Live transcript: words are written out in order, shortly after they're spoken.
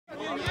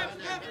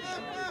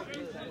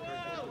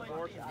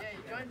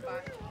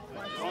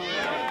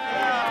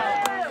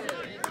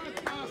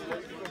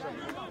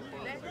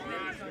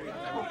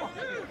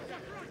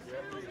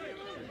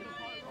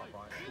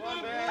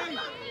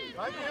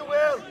Thank you,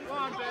 Will. Come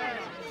on, Ben.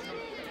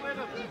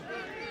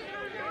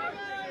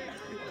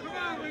 Come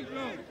on,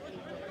 Wicklow. There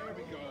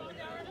we go.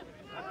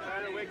 That's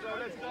better, Wicklow.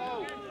 Let's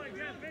go.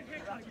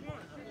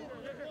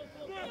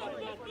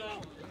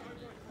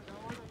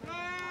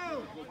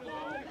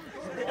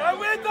 Go,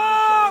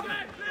 Wicklow!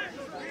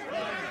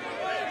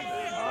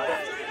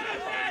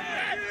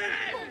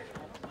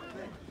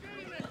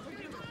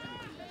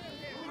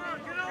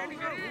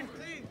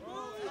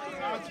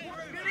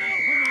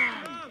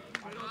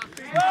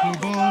 Wicklow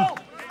ball.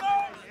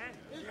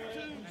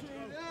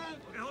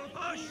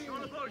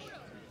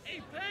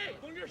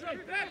 Get there!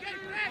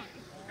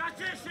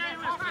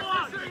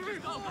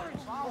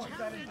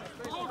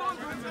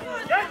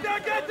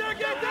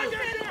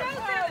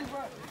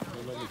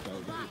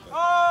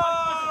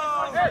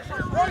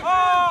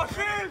 Oh,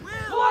 shit!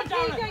 Go on,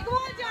 DJ, go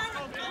on,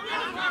 Darren!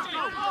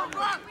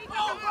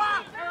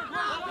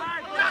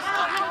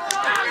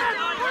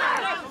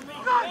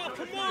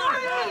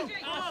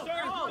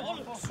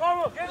 Come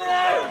on, get it!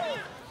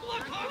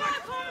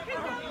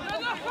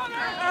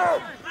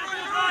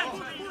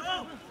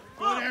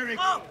 Good, Eric.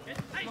 Off your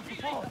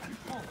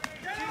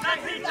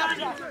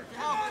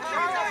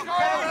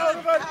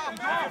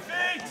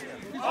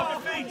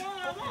feet!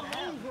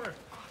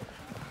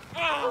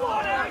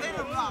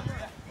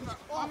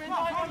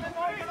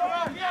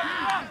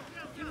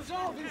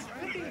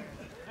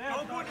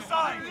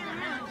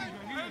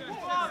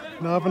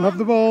 Navan have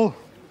the ball.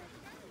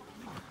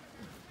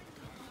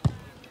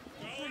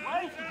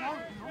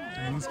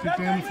 Let's kick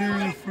down the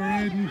field for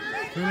Aiden.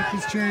 Philip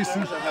is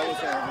chasing. And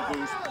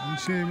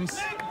Seamus.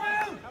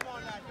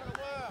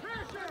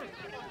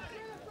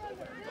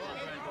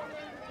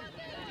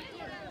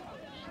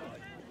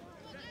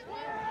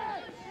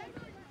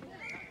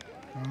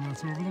 And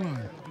that's over the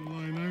line. The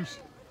line out.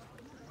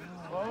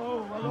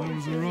 And that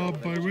was a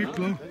rob by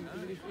Wicklow.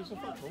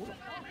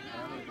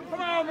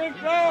 Come on,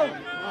 Wicklow!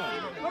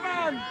 Come on! Come on!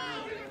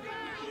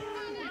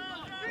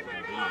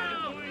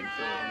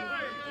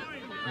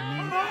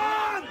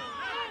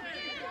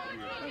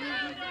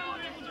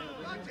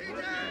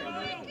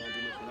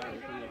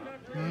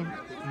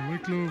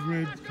 Wicklow have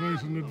made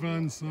quite an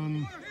advance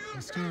on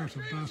the start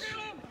of that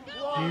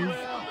move.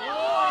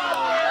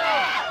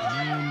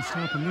 And no one's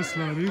stopping this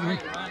lad either.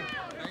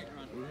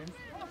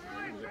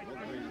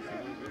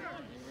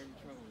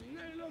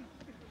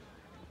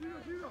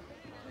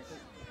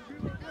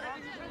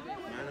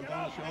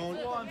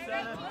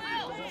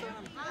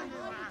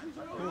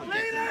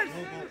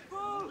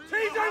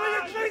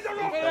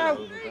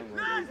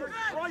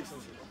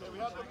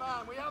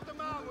 We have the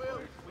man, Will.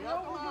 We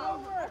have the man.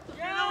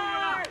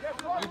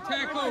 Good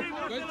tackle.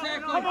 Good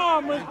tackle. Come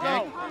on,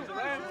 Wicklow.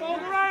 Fall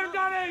around,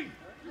 Danny.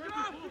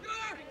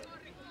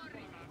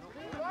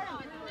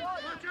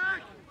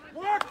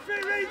 Work,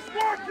 Reese.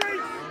 Work,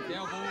 Reese.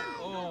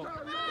 Oh.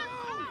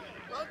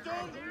 Well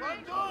done.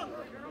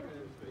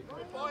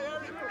 Good boy,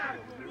 Eric.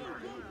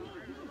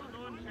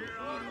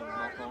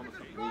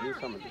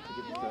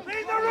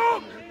 Lead the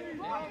rook.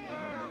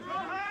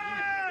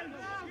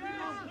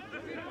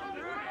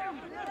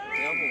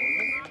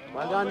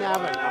 Well done,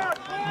 Navan.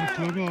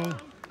 Wicklow ball.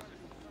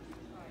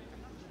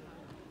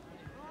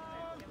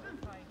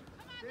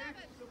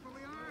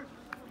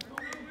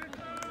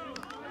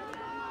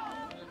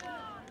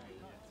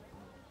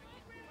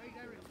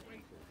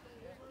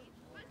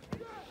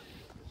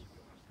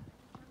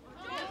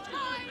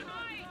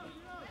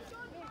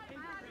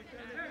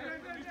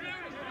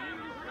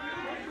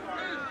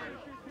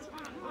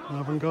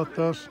 Haven't got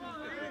that.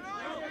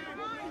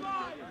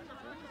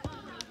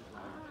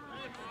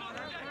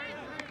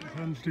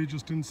 Penalty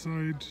just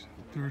inside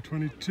their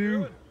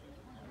 22.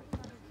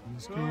 And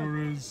the score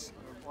is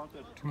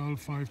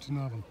 12-5 to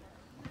Navan.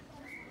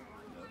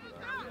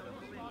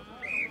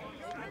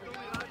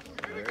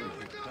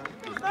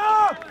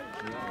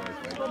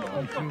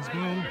 Wicklow's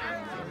ball.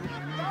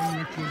 Navan,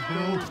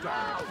 Wicklow's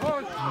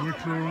ball. And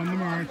Wicklow are on the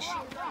march.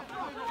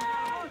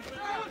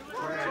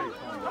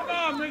 Come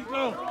on,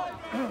 Wicklow.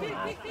 Go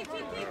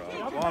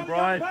on,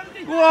 Brian.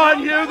 Go on,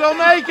 Hugo,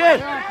 make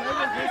it!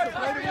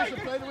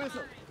 Play the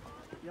whistle.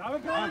 You have a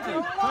penalty.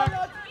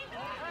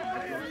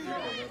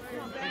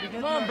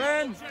 Come on,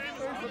 Ben.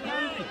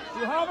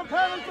 You have a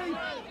penalty.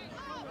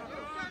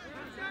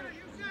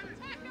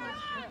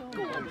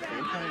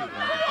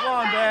 Come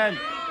on, Ben.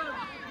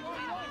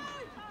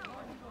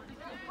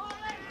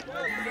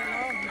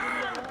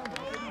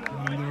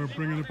 And they're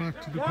bringing it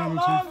back to the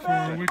penalty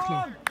for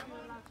Wicklow.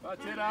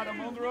 That's it,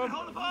 Adam, under him.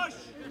 Hold the push.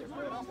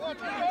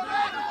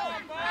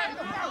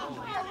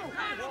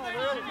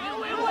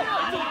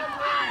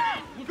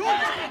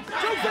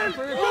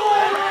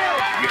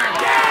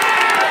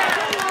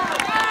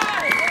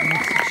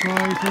 That's a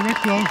try for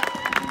Wicklow.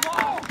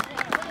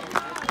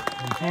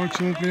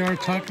 Unfortunately, our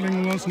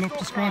tackling wasn't up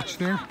to scratch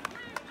there.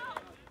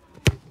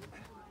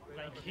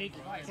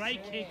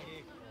 Great kick.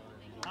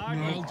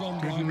 No,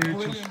 didn't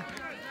reach it.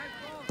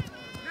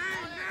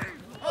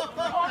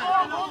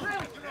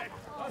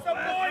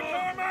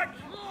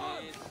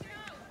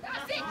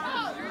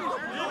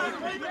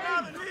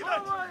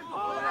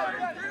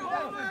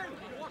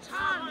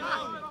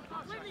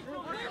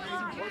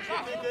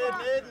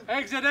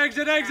 Exit,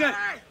 exit, exit!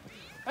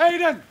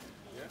 Aiden!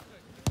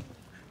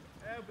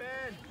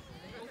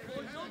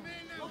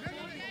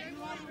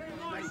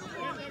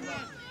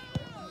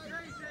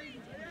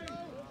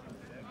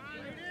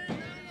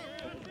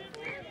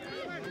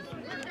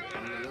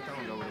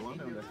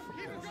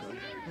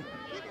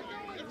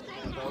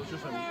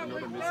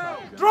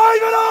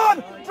 Drive it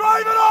on!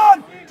 Drive it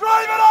on!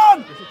 Drive it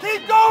on!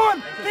 Keep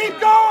going! Keep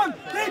going!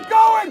 Keep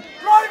going!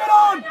 Drive it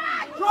on!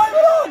 Drive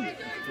it on!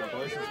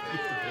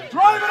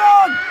 Drive it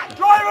on!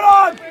 Drive it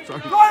on!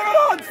 Drive it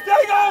on!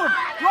 Stay going!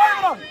 Drive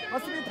it on!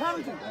 Has to be a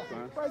penalty.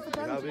 Where's the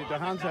penalty? The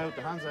hands out,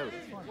 the hands out.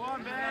 Go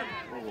on, man.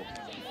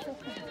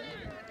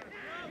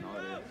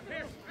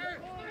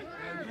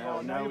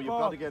 Now you've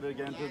got to get it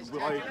again.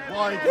 Wide,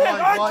 wide, Go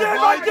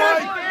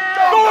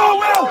on,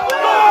 Will! Go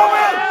on,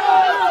 Will!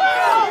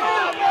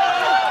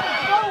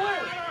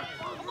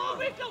 Come on,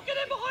 Wicklow, get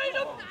in behind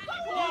him!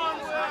 Come on,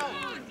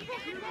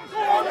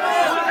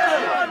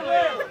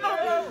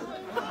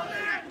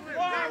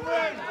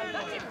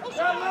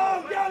 Get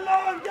long, get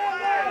long, get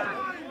long!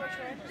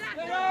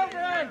 Get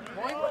over it!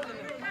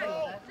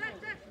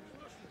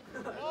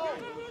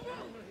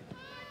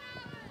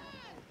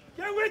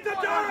 Get with the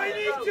door, I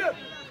need you!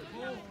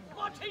 Come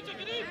on, TJ,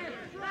 get in!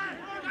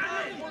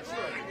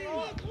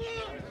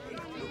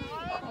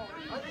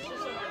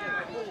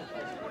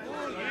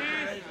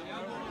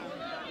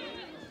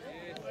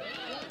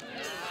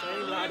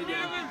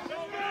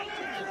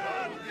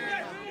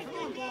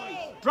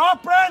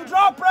 Drop Bren,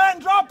 drop Bren,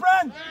 drop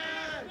Bren!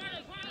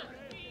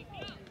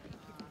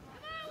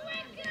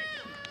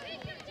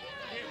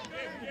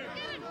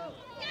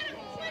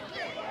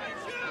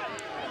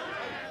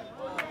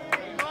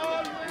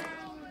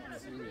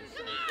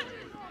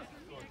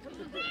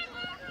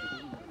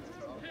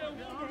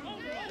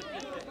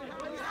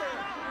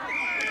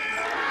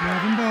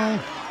 Navan ball.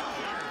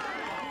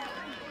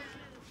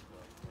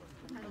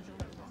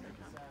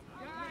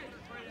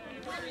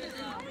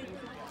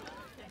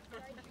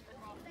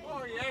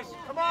 Oh yes,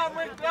 come on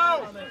Wicklow!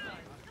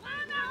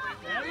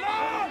 Get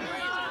along!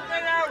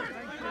 Get out!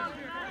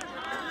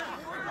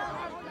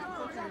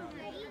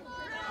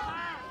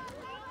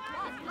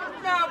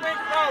 Come on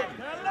Wicklow!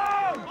 Get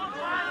along!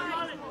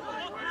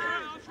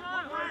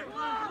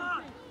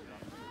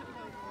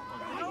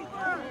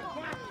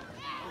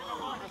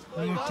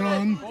 Locked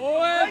on.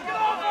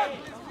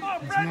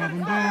 It's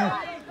Navan ball.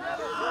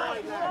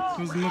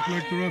 Doesn't look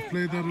like the ref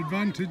played that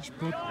advantage,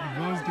 but it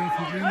was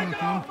definitely a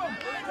knock on.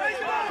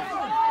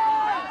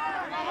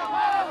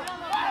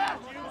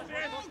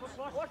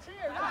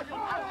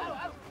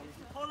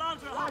 Hold on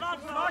to it, hold on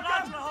to it, hold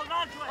on to it, hold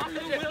on to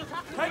it!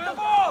 Take the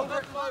ball!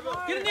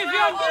 Get in there,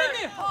 Fionn, get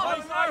in there!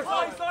 Ice,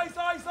 ice,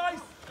 ice,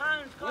 ice!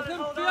 Hands, Let him,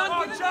 hold Fionn, on.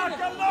 get in Jack, there!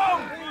 get long!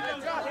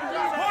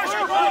 Push,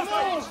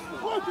 push!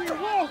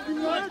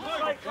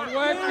 Good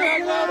work,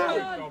 Fionn, lovely.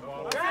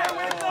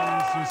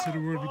 Let's just said a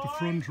word with the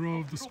front row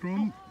of the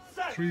scrum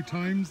 3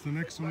 times. The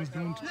next one is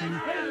going to be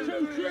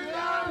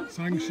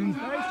sanctioned.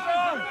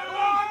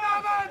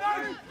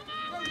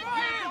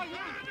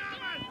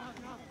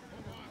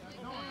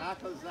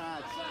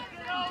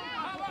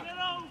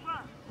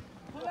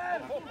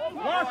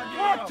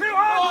 Work, 2 hands, 2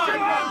 hands! 2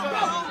 hands!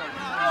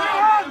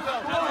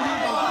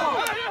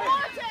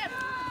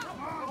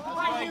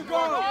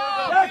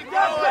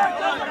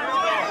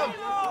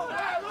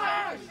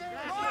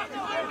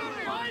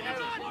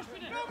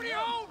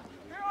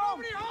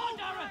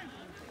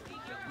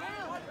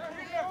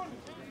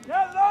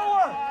 Get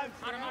lower!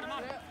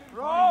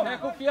 Roll!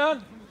 Tackle,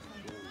 Fionn.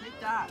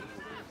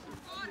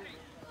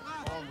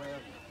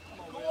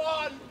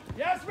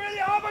 Yes, Willie,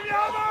 have him, you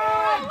have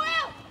him!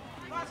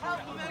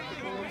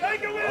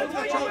 Take it, Will,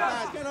 take it, Will!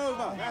 Get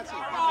over. That's it.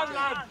 Come on,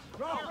 lad!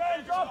 Drop Bren,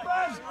 drop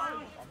Bren!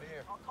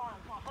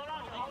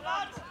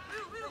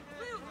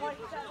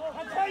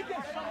 And take it!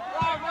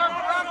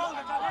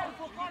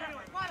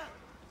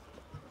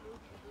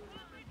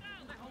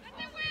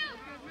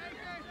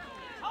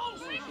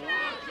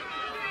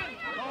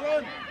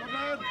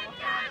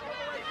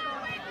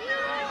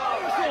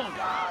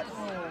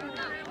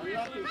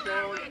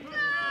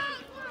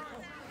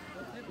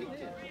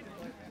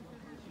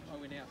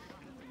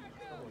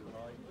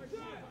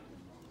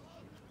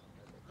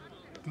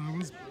 That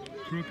was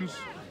crooked.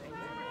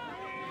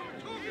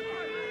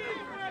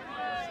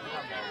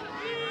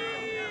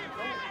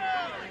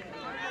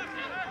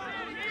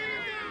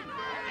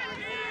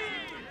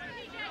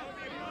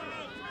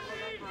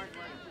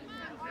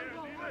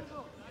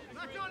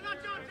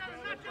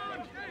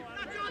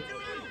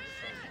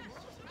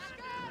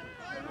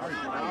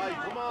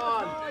 Come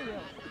on.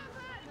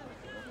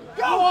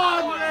 Go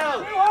on, Will!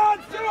 2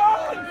 hands, 2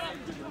 hands!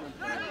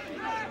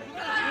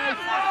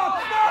 Stop,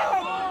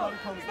 stop!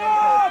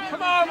 Stop!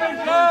 Come on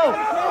Wicklow!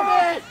 Go on,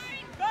 Will!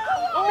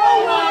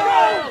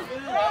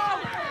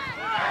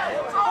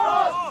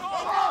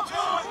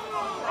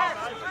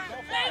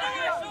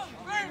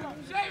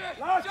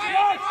 Last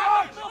shot!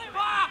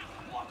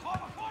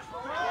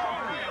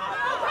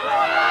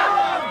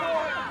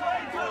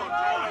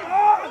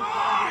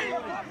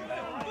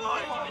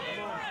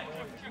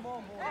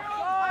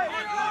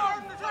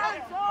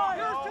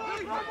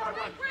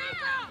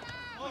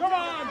 Come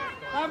on!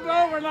 Have the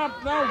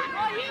overlap now!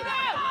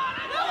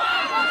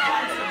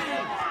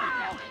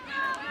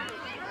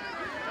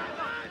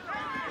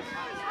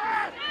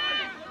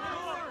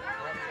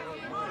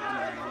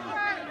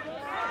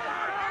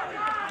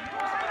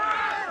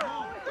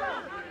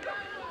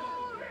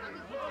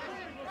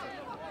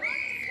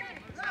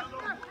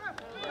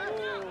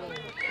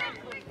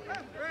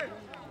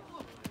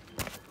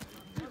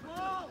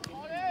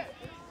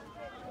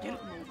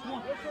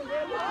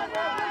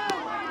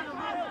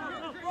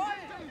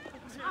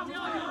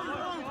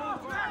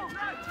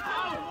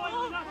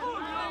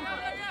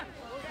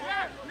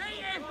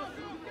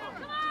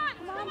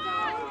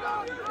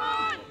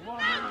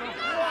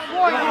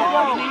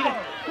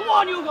 Come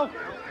on, Hugo!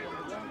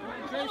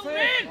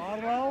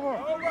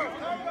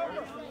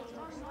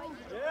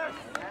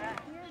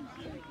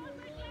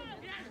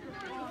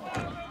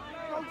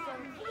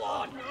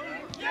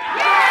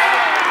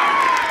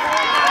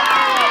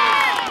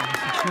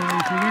 Try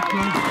for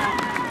Wicklow.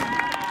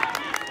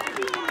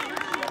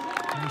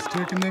 He's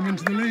taking them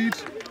into the lead.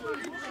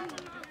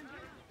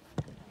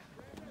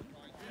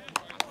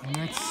 And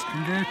that's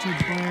converted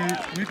by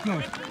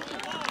Wicklow.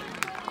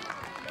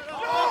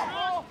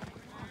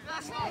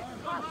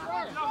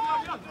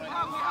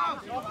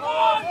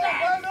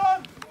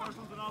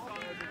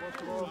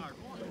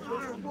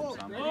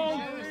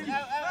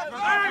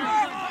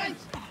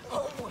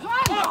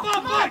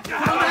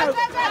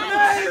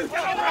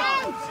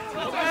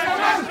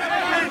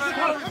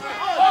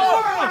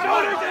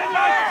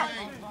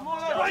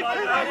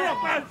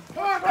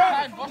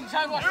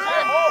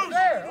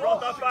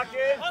 Brought that back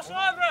in.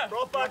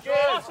 Brought back in.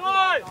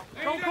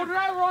 Don't put it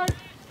out right.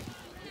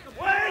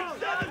 Wait!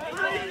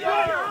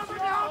 7-3.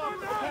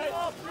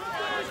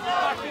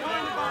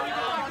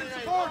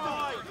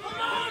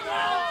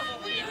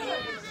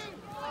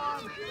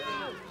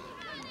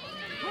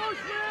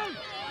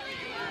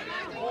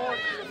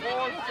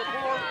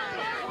 Support.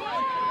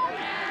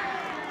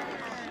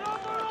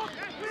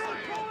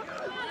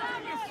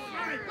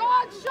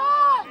 God,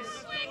 shots!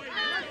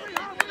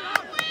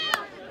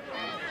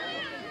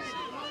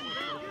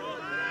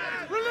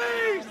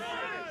 Release!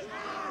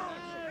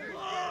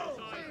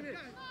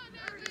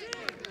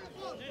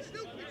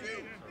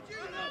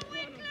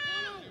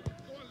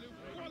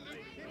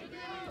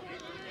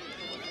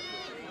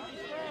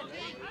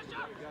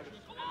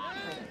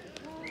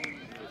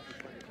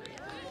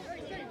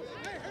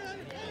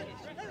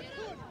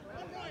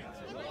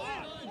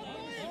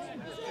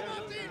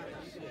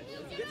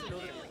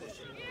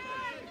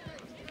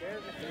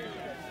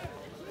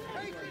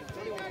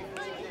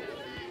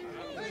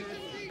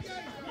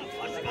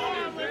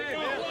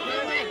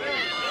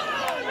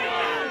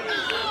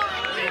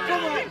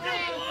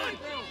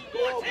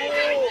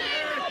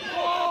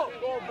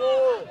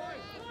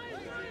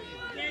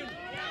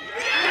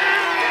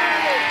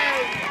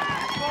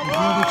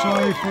 Another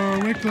try for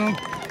Wicklow.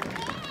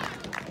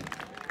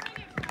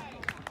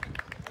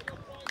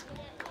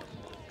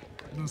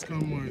 That's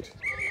gone wide.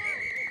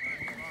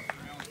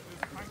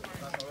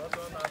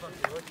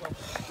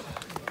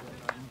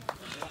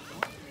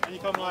 And you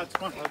come, lads.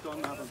 Come on. Well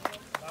done, Navan.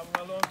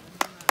 Well done.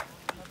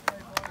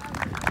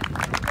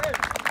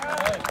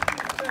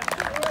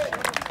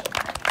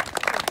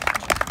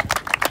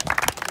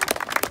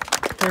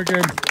 Fair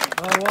game.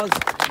 Oh, it was.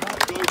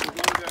 Guys, we're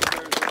going down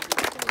there.